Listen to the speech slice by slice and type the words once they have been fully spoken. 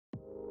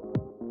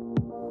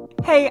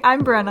Hey,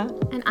 I'm Brenna,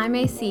 And I'm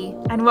AC.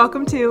 and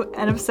welcome to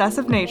An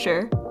Obsessive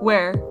Nature,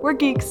 where we're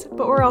geeks,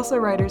 but we're also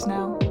writers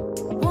now.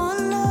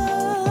 One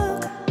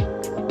look,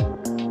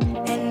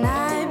 and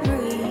I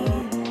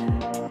breathe.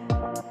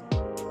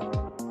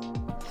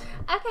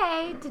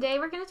 Okay, today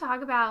we're going to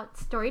talk about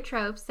story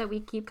tropes that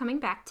we keep coming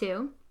back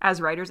to.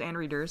 As writers and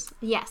readers.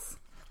 Yes,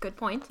 good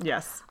point.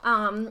 Yes.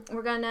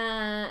 We're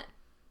gonna...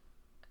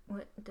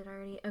 What did I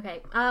already...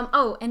 Okay.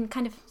 Oh, and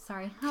kind of,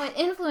 sorry, how it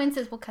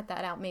influences... We'll cut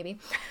that out, maybe.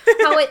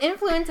 How it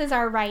influences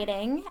our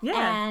writing.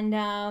 Yeah.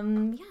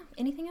 And,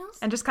 anything else?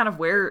 And just kind of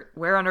where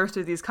on earth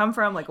do these come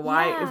from? Like,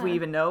 why, Yeah. if we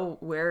even know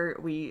where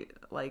we,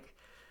 like...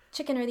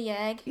 Chicken or the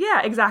egg?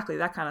 Yeah, exactly,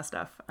 that kind of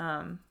stuff.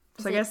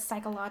 Is I it guess...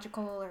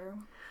 psychological or...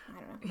 I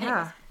don't know. Yeah.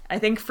 Anyways. I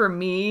think for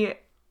me...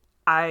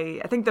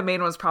 I think the main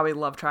one is probably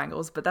love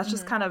triangles, but that's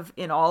just kind of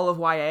in all of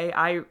YA.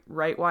 I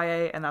write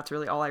YA, and that's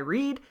really all I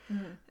read.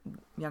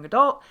 Young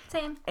adult.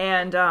 Same.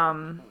 And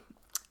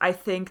I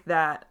think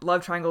that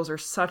love triangles are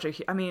such a...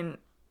 I mean,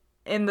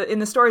 in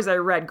the stories I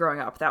read growing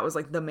up, that was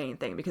like the main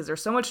thing, because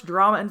there's so much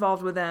drama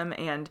involved with them,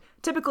 and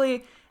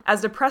typically,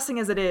 as depressing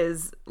as it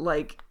is,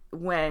 like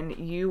when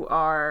you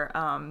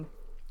are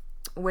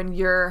when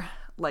you're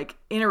like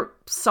in a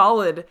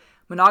solid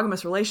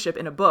monogamous relationship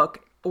in a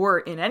book or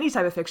in any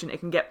type of fiction, it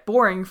can get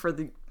boring for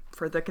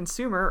the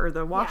consumer or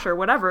the watcher or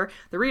whatever,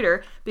 the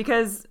reader,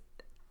 because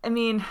I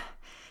mean,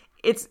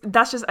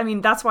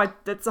 that's why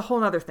that's a whole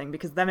nother thing,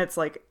 because then it's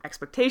like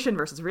expectation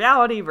versus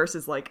reality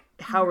versus like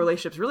how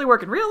relationships really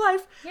work in real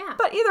life. Yeah.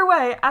 But either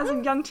way, as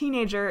a young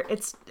teenager,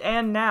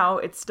 now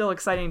it's still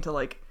exciting to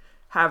like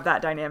have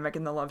that dynamic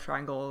in the love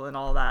triangle and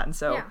all that. And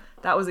so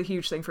that was a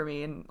huge thing for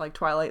me. And like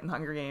Twilight and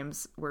Hunger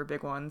Games were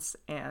big ones.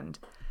 And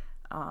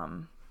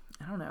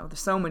I don't know, there's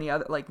so many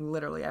other, like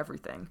literally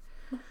everything.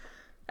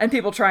 And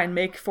people try and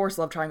make forced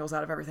love triangles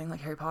out of everything,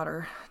 like Harry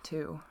Potter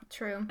too.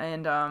 True.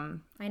 And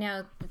I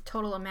know, the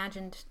total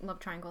imagined love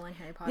triangle in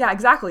Harry Potter. yeah,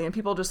 exactly. And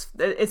people just,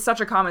 it's such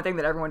a common thing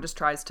that everyone just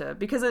tries to,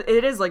 because it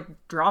is like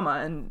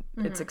drama and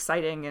it's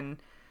exciting, and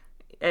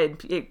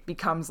it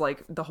becomes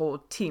like the whole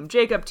Team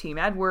Jacob, Team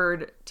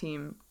Edward,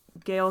 Team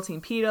Gale, Team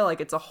Peeta,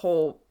 like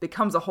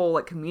becomes a whole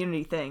like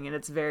community thing, and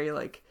it's very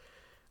like,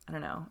 I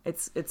don't know,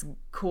 it's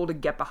cool to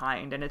get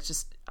behind, and it's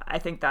just, I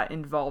think that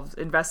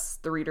invests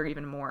the reader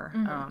even more.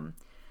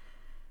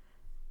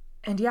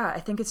 And yeah, I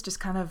think it's just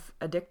kind of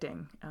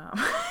addicting,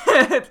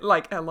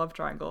 like a love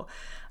triangle.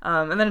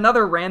 And then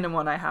another random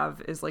one I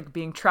have is like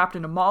being trapped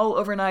in a mall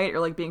overnight, or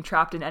like being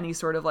trapped in any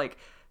sort of like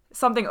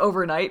something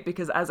overnight,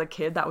 because as a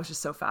kid that was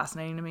just so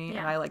fascinating to me,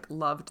 and I like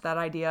loved that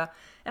idea.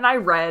 And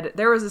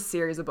there was a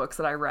series of books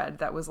that I read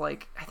that was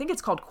like, I think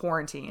it's called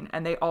Quarantine,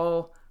 and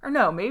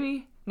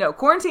Quarantine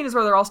is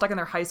where they're all stuck in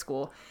their high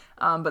school.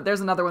 But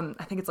there's another one,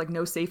 I think it's like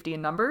No Safety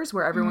in Numbers,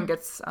 where everyone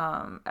gets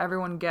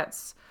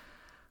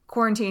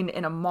quarantined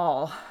in a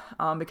mall,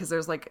 because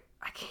there's like,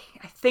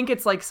 I think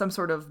it's like some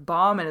sort of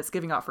bomb, and it's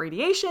giving off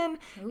radiation.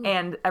 Ooh.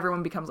 And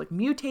everyone becomes like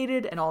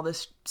mutated, and all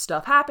this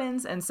stuff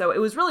happens. And so it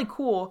was really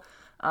cool.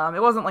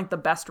 It wasn't like the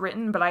best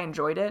written, but I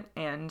enjoyed it.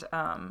 And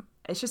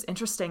it's just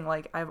interesting.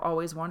 Like, I've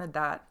always wanted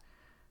that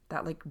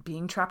like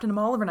being trapped in a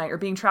mall overnight, or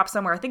being trapped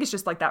somewhere. I think it's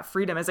just like that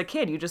freedom. As a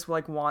kid, you just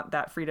like want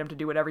that freedom to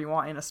do whatever you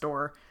want in a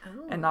store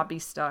and not be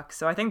stuck.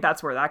 So I think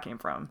that's where that came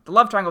from. The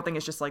love triangle thing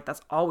is just like, that's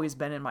always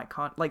been in my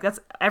like that's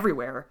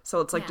everywhere.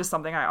 So it's like just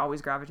something I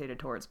always gravitated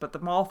towards. But the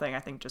mall thing,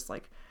 I think just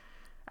like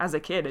as a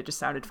kid, it just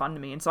sounded fun to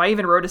me. And so I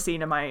even wrote a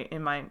scene in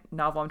my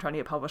novel I'm trying to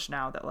get published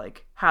now that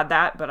like had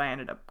that, but I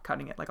ended up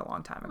cutting it like a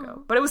long time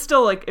ago. But it was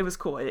still like, it was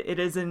cool. It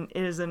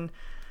isn't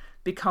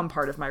become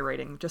part of my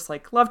writing, just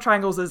like love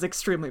triangles is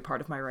extremely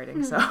part of my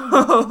writing.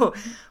 So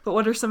but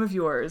what are some of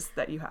yours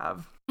that you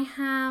have? I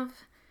have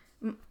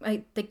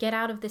the get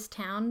out of this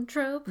town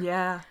trope.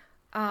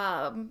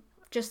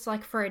 Just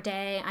like for a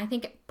day. I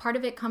think part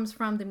of it comes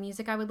from the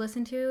music I would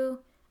listen to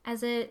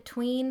as a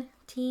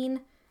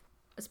teen,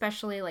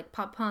 especially like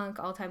pop punk,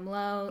 All Time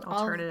Low,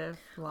 alternative,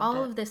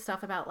 all of this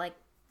stuff about like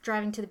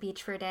driving to the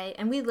beach for a day.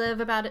 And we live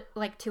about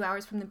like 2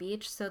 hours from the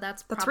beach, so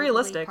that's probably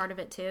realistic. Part of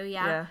it too.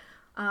 Yeah.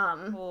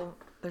 Well,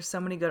 there's so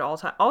many good all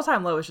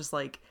time low is just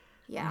like,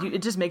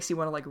 it just makes you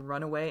want to like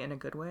run away in a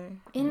good way.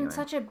 In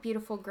such a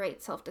beautiful,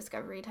 great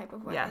self-discovery type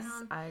of way. Yes,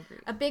 I agree.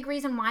 A big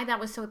reason why that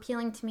was so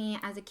appealing to me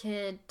as a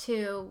kid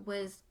too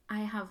was I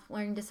have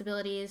learning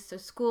disabilities, so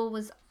school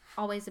was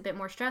always a bit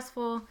more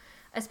stressful,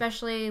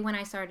 especially when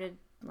I started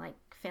like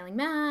failing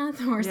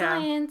math or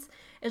science.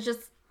 It's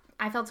just,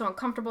 I felt so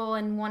uncomfortable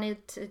and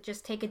wanted to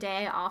just take a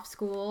day off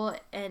school,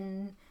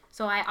 and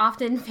so I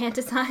often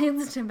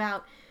fantasized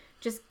about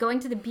just going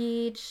to the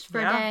beach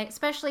for a day.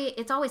 Especially,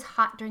 it's always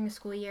hot during the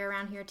school year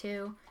around here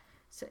too.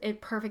 So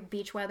perfect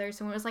beach weather.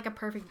 So when it was like a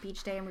perfect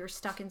beach day and we were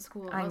stuck in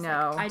school, I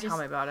know. Tell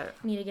me about it.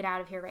 Need to get out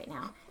of here right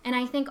now. And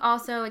I think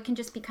also it can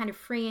just be kind of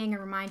freeing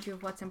and remind you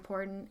of what's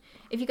important.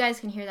 If you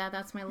guys can hear that,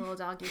 that's my little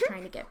doggy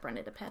trying to get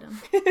Brenda to pet him.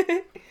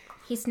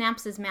 He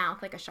snaps his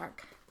mouth like a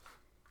shark.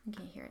 You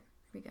can't hear it.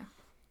 Here we go.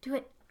 Do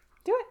it.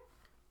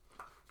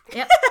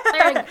 Yep.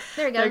 There we go.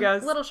 There it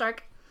goes. Little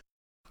shark.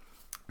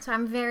 So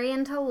I'm very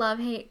into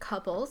love-hate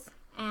couples.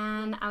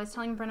 And I was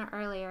telling Brenna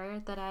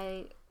earlier that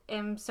I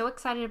am so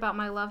excited about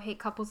my love-hate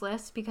couples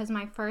list because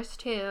my first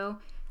two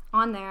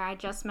on there, I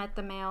just met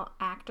the male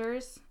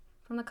actors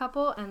from the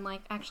couple and,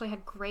 like, actually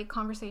had great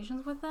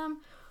conversations with them,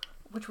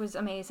 which was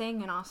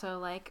amazing and also,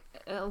 like,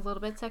 a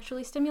little bit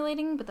sexually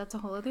stimulating, but that's a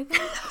whole other thing.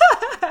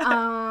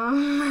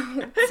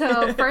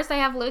 So first I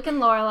have Luke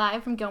and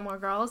Lorelai from Gilmore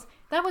Girls.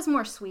 That was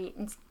more sweet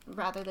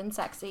rather than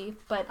sexy,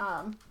 but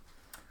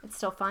it's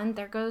still fun.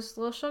 There goes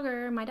Little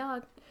Sugar, my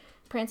dog,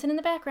 prancing in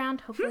the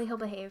background. Hopefully he'll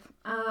behave.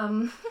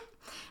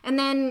 And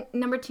then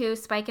number 2,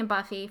 Spike and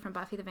Buffy from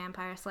Buffy the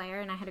Vampire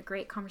Slayer, and I had a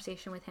great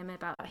conversation with him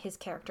about his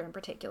character in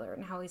particular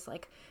and how he's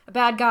like a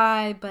bad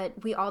guy,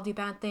 but we all do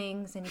bad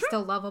things, and he's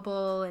still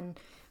lovable, and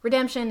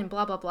redemption, and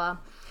blah, blah, blah.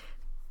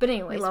 But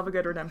anyways. I love a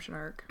good redemption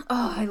arc.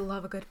 Oh, I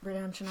love a good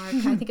redemption arc.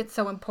 I think it's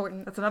so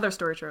important. That's another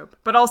story trope.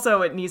 But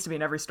also, it needs to be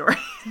in every story.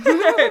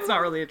 It's not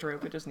really a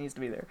trope. It just needs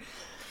to be there.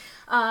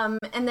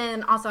 And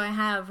then also I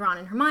have Ron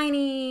and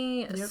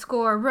Hermione,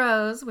 Score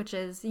Rose, which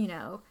is, you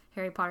know,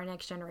 Harry Potter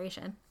Next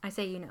Generation. I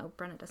say, you know,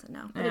 Brenna doesn't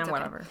know, but it's okay.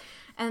 Whatever.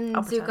 And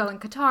I'll Zuko pretend.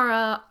 and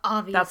Katara,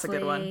 obviously. That's a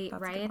good one.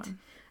 That's right? a good one.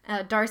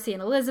 Darcy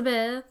and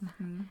Elizabeth.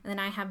 And then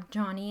I have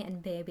Johnny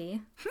and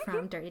Baby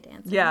from Dirty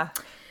Dancing. Yeah.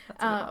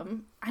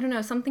 I don't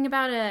know, something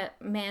about a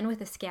man with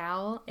a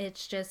scowl.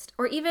 It's just,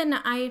 or even,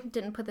 I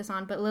didn't put this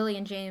on, but Lily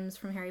and James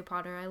from Harry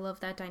Potter. I love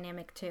that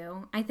dynamic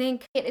too. I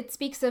think it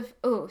speaks of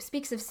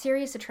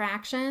serious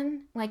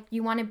attraction. Like,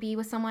 you want to be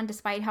with someone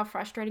despite how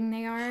frustrating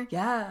they are.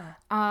 Yeah.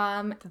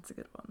 That's a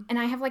good one. And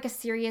I have like a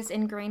serious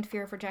ingrained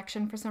fear of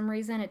rejection for some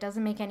reason. It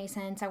doesn't make any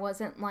sense. I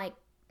wasn't like,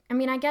 I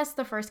mean, I guess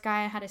the first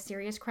guy I had a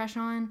serious crush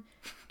on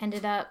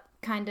ended up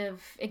kind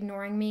of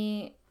ignoring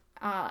me.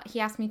 He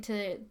asked me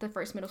to the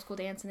first middle school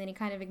dance, and then he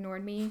kind of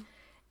ignored me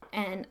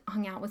and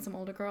hung out with some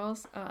older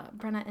girls.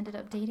 Brenna ended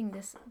up dating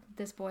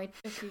this boy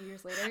a few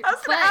years later. I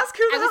was going to ask,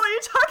 who the hell are you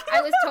talking about?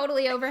 I was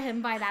totally over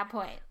him by that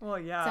point. Well,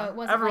 yeah. So it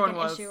wasn't Everyone like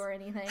an was. issue or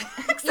anything.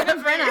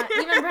 Even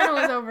Brenna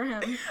was over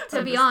him,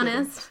 to be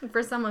honest,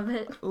 for some of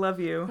it. Love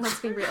you.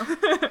 Let's be real.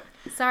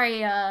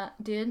 Sorry,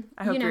 dude.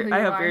 I hope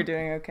you're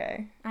doing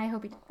okay. I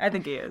hope he. I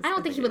think he is. I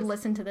don't think he would is.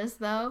 listen to this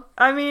though.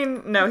 I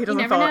mean, no, he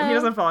doesn't never follow. know. He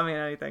doesn't follow me on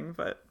anything,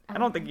 but I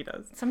don't think he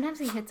does. Sometimes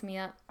he hits me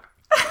up.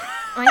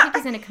 Well, I think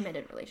he's in a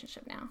committed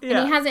relationship now, Yeah.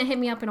 and he hasn't hit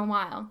me up in a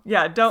while.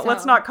 Yeah, So-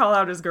 let's not call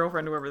out his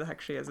girlfriend, whoever the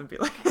heck she is, and be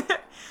like,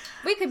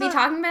 We could be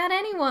talking about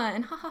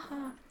anyone. Ha ha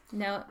ha.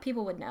 No,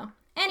 people would know.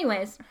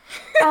 Anyways,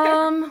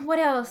 what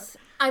else?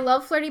 I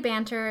love flirty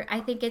banter. I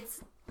think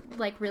it's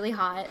like really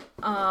hot.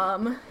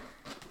 I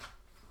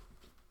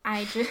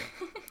just.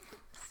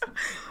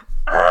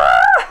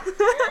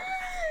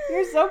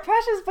 you're so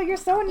precious, but you're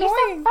so annoying. You're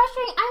so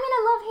frustrating. I'm in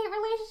a love-hate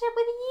relationship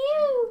with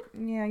you.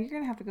 Yeah, you're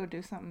gonna have to go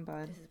do something,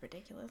 bud. This is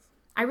ridiculous.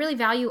 I really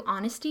value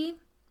honesty.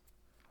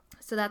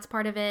 So that's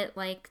part of it.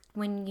 Like,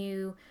 when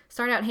you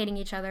start out hating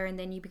each other and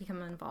then you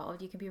become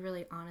involved, you can be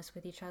really honest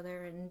with each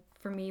other. And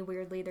for me,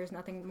 weirdly, there's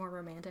nothing more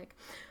romantic.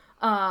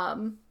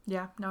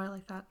 Yeah, no, I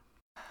like that.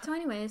 So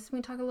anyways, can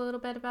we talk a little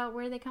bit about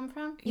where they come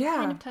from? Yeah,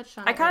 kind of touched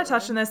on I it kind of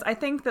touched earlier. on this. I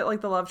think that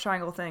like the love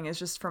triangle thing is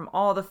just from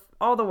all the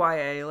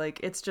YA. Like,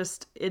 it's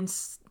just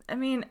I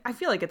mean, I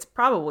feel like it's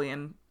probably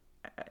in.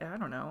 I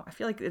don't know. I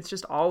feel like it's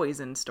just always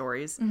in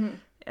stories, and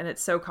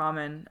it's so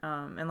common.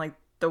 And like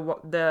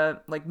the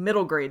like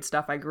middle grade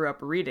stuff I grew up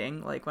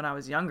reading, like when I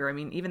was younger. I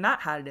mean, even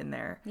that had it in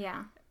there.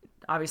 Yeah.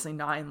 Obviously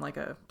not in like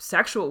a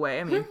sexual way.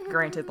 I mean,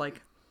 granted,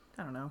 like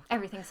I don't know.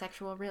 Everything's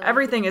sexual, really.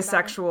 Everything is Think about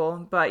it.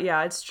 sexual, but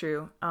yeah, it's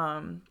true.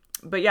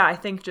 But yeah, I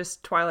think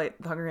just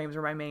Twilight, The Hunger Games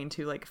were my main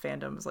two like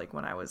fandoms, like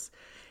when I was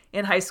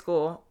in high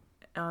school,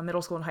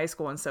 middle school and high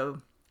school, and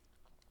so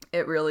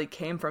it really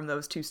came from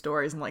those two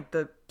stories. And like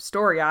the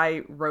story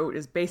I wrote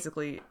is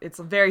basically, it's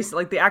very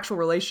like the actual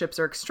relationships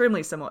are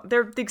extremely similar.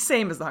 They're the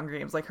same as The Hunger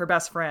Games, like her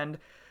best friend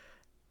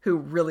who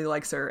really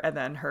likes her, and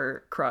then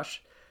her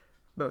crush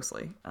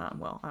mostly.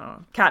 Well, I don't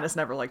know. Katniss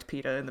never liked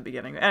Peeta in the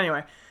beginning.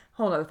 Anyway,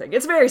 whole other thing.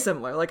 It's very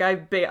similar. Like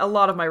a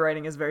lot of my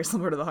writing is very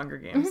similar to The Hunger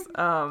Games.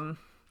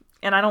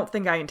 And I don't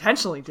think I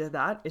intentionally did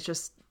that. It's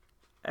just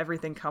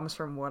everything comes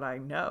from what I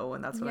know,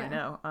 and that's what I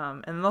know.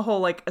 And the whole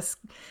like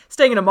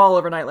staying in a mall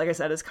overnight, like I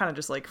said, is kind of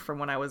just like from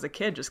when I was a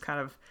kid. Just kind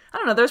of, I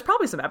don't know. There's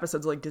probably some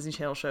episodes of, like Disney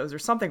Channel shows or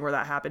something where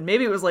that happened.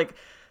 Maybe it was like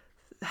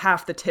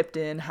half the tipped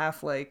in,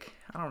 half like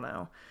I don't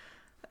know.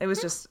 It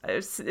was just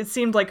it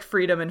seemed like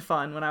freedom and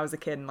fun when I was a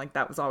kid, and like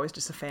that was always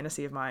just a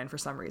fantasy of mine for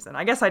some reason.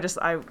 I guess I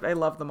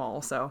love the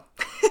mall, so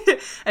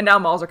and now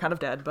malls are kind of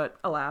dead, but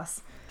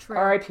alas. True.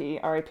 R.I.P.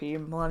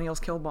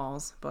 Millennials kill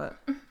malls, but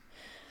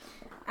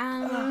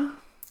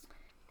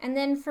And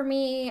then for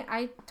me,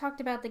 I talked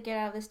about the Get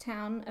Out of This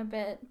Town a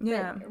bit.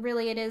 Yeah. But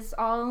really, it is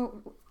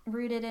all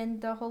rooted in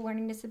the whole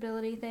learning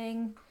disability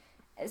thing.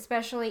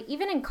 Especially,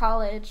 even in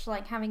college,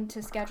 like having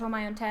to schedule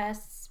my own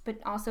tests, but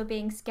also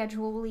being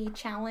schedulally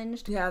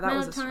challenged. Yeah, that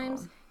amount was of a times.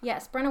 struggle.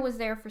 Yes, Brenna was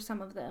there for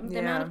some of them. The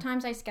amount Yeah. of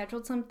times I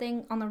scheduled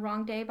something on the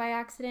wrong day by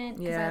accident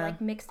because I Yeah.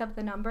 like mixed up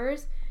the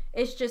numbers.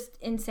 It's just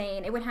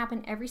insane. It would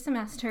happen every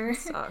semester.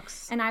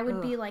 sucks. And I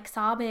would be like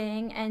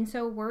sobbing and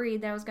so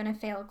worried that I was going to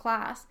fail a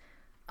class.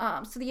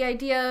 So the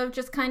idea of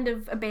just kind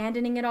of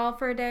abandoning it all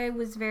for a day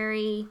was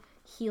very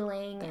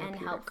healing and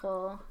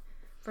helpful.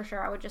 For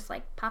sure, I would just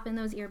like pop in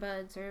those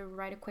earbuds or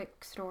write a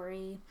quick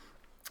story.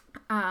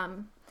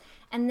 And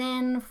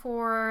then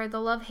for the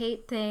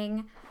love-hate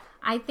thing,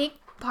 I think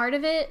part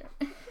of it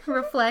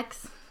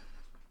reflects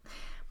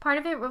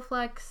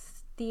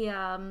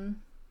the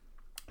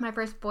my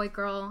first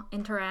boy-girl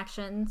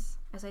interactions,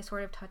 as I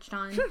sort of touched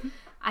on.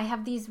 I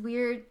have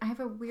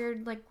a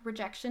weird like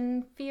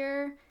rejection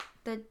fear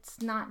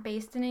that's not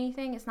based in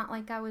anything. It's not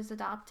like I was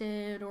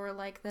adopted or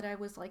like that I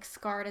was like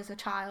scarred as a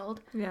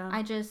child. Yeah.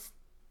 I just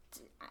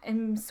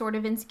am sort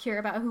of insecure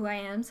about who I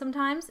am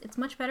sometimes. It's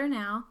much better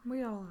now.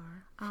 We all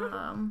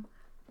are.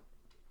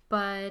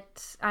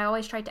 But I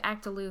always tried to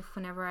act aloof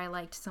whenever I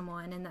liked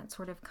someone, and that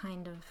sort of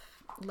kind of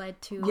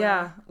led to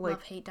Yeah, a like-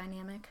 love-hate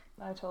dynamic.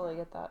 I totally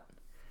get that.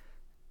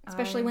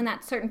 Especially when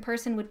that certain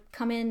person would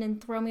come in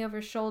and throw me over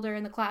his shoulder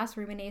in the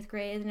classroom in 8th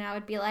grade, and I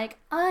would be like,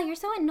 oh, you're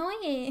so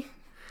annoying.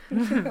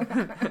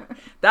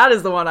 That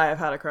is the one I have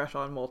had a crush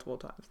on multiple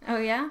times. Oh,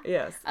 yeah?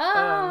 Yes.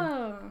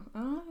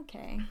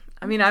 Okay.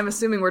 I mean, I'm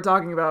assuming we're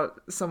talking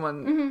about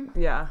someone.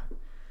 Yeah.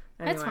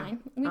 That's Anyway. fine.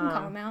 We can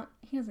call him out.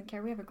 He doesn't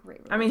care. We have a great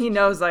relationship. I mean, he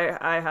knows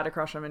I had a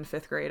crush on him in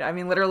 5th grade. I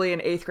mean, literally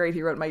in 8th grade,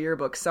 he wrote my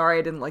yearbook. Sorry,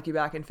 I didn't like you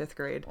back in 5th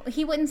grade.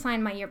 He wouldn't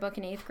sign my yearbook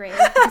in 8th grade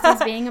because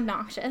he's being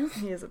obnoxious.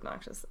 He is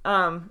obnoxious.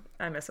 I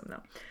miss him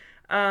though.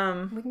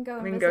 We can go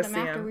We can visit go him see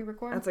after him. we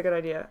record. That's a good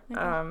idea.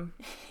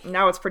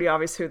 Now it's pretty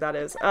obvious who that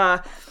is.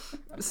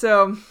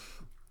 So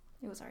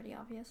It was already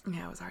obvious.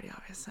 yeah, it was already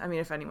obvious. I mean,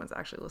 if anyone's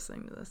actually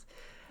listening to this.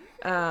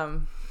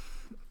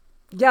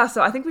 Yeah,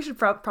 so I think we should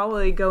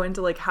probably go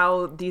into like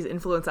how these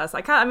influence us.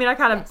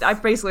 I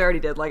basically already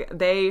did. Like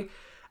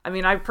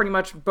I pretty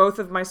much both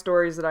of my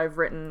stories that I've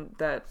written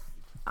that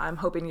I'm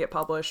hoping to get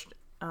published.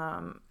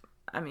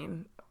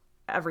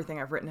 Everything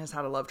I've written has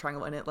had a love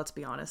triangle in it. Let's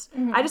be honest.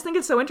 Mm-hmm. I just think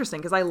it's so interesting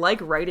because I like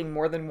writing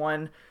more than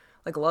one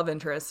like love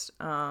interest.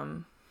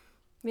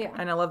 Yeah.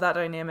 And I love that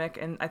dynamic,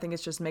 and I think it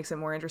just makes it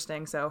more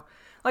interesting. So,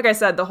 like I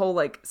said, the whole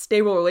like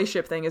stable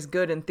relationship thing is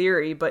good in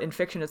theory, but in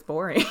fiction it's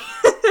boring.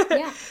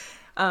 Yeah.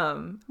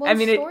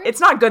 It's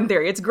not good in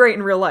theory. It's great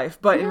in real life,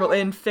 but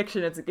in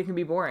fiction, it can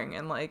be boring,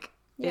 and like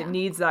Yeah. it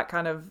needs that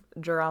kind of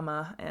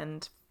drama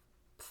and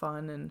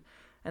fun,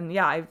 and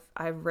yeah,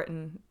 I've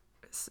written.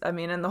 I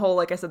mean, and the whole,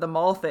 like I said, the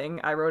mall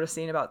thing. I wrote a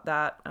scene about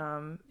that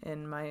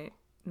in my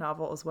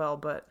novel as well,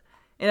 but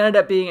it ended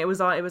up being it was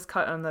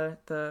cut on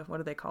the what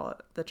do they call it,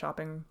 the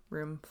chopping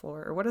room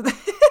floor, or what are they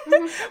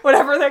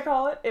whatever they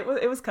call it.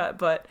 It was cut,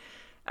 but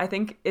I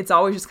think it's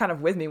always just kind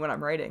of with me when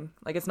I'm writing.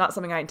 Like, it's not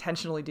something I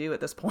intentionally do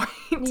at this point.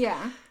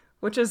 Yeah.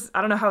 Which is, I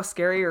don't know how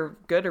scary or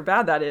good or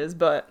bad that is,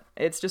 but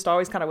it's just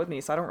always kind of with me.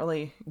 So I don't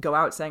really go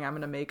out saying I'm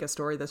going to make a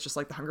story that's just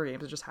like the Hunger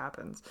Games. It just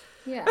happens.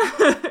 Yeah.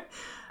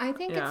 I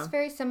think Yeah. it's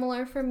very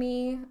similar for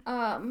me.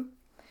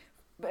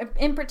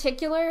 In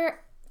particular,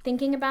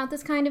 thinking about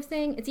this kind of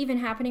thing, it's even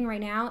happening right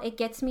now. It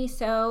gets me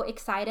so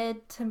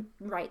excited to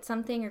write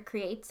something or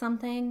create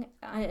something.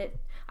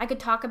 I could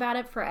talk about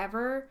it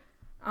forever.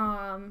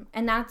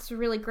 And that's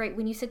really great.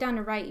 When you sit down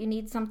to write, you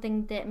need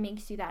something that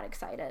makes you that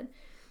excited.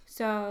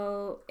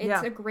 So it's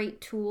Yeah. a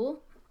great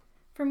tool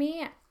for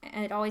me.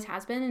 It always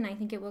has been, and I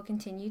think it will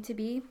continue to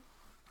be.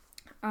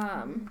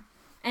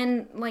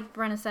 And like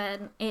Brenna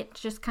said, it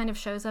just kind of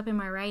shows up in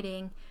my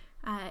writing.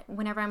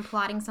 Whenever I'm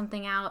plotting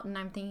something out and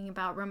I'm thinking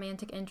about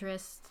romantic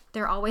interests,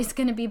 they're always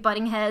going to be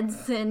butting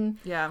heads and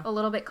Yeah. a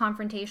little bit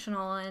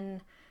confrontational.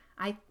 And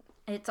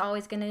it's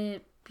always going to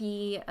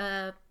be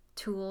a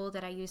tool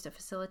that I use to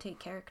facilitate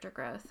character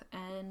growth.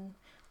 And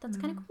that's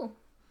kind of cool.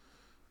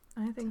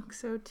 I think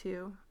so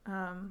too.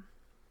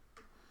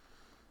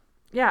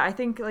 Yeah, I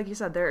think, like you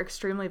said, they're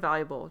extremely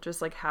valuable.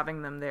 Just like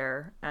having them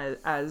there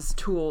as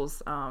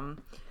tools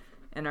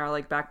in our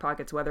like back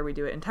pockets, whether we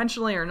do it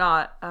intentionally or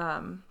not.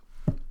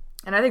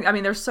 And I think,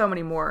 there's so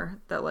many more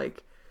that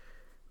like,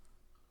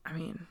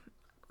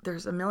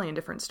 there's a million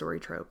different story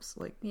tropes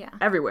like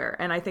everywhere.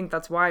 And I think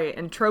that's why,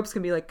 and tropes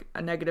can be like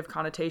a negative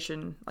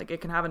connotation, like it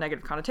can have a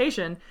negative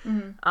connotation.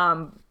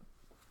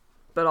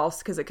 But also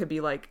because it could be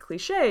like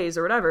cliches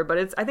or whatever,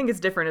 but I think it's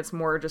different. It's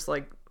more just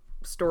like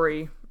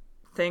story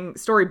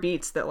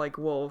beats that like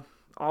will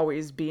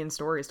always be in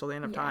stories till the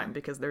end of time,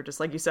 because they're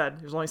just, like you said,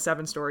 there's only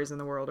 7 stories in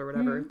the world or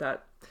whatever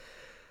that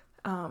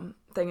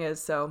thing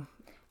is. So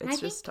it's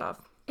just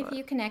tough. If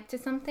you connect to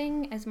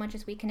something as much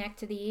as we connect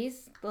to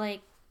these,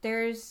 like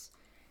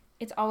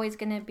it's always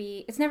going to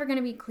be, it's never going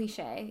to be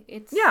cliche.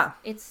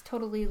 It's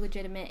totally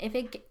legitimate. If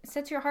it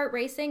sets your heart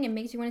racing and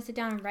makes you want to sit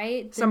down and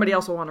write, Somebody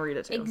else will want to read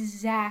it too.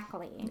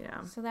 Exactly.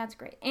 Yeah. So that's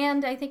great.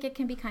 And I think it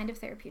can be kind of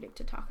therapeutic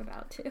to talk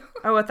about too.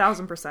 Oh,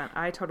 1,000%.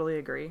 I totally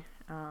agree.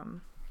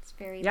 It's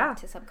very back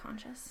to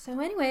subconscious. So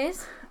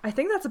anyways. I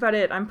think that's about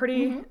it. I'm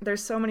pretty,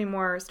 there's so many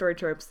more story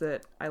tropes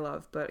that I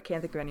love, but I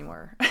can't think of any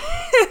more.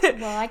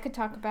 Well, I could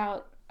talk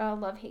about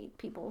love-hate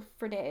people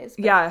for days.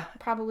 But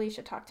probably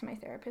should talk to my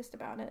therapist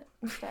about it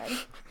instead.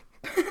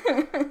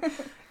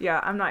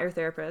 Yeah, I'm not your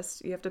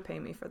therapist. You have to pay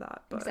me for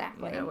that. But,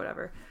 Exactly.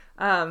 whatever.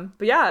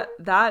 But yeah,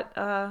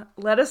 that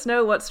let us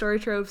know what story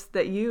tropes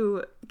that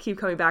you keep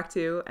coming back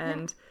to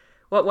and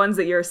what ones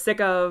that you're sick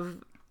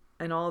of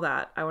and all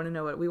that. We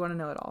want to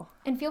know it all.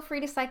 And feel free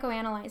to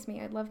psychoanalyze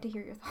me. I'd love to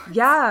hear your thoughts.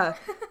 Yeah.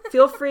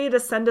 Feel free to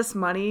send us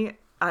money.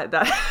 Money?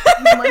 No,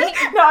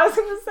 I was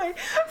going to say,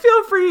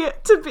 feel free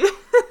to be.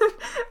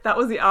 That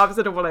was the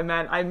opposite of what I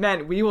meant. I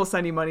meant we will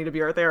send you money to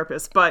be our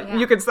therapist, but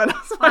you can send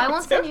us money. I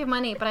won't send you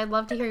money, but I'd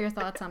love to hear your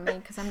thoughts on me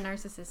because I'm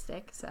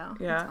narcissistic, so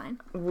yeah, it's fine.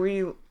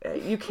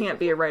 You can't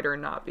be a writer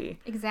and not be.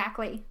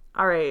 Exactly.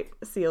 All right.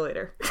 See you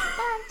later.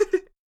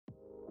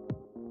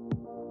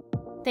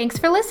 Thanks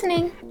for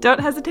listening. Don't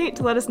hesitate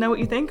to let us know what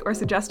you think or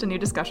suggest a new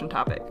discussion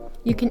topic.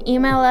 You can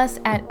email us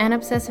at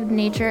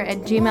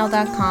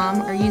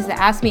anobsessivenature@gmail.com or use the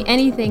Ask Me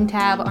Anything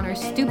tab on our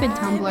stupid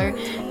Tumblr,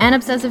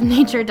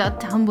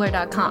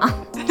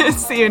 anobsessivenature.tumblr.com.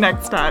 See you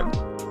next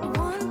time.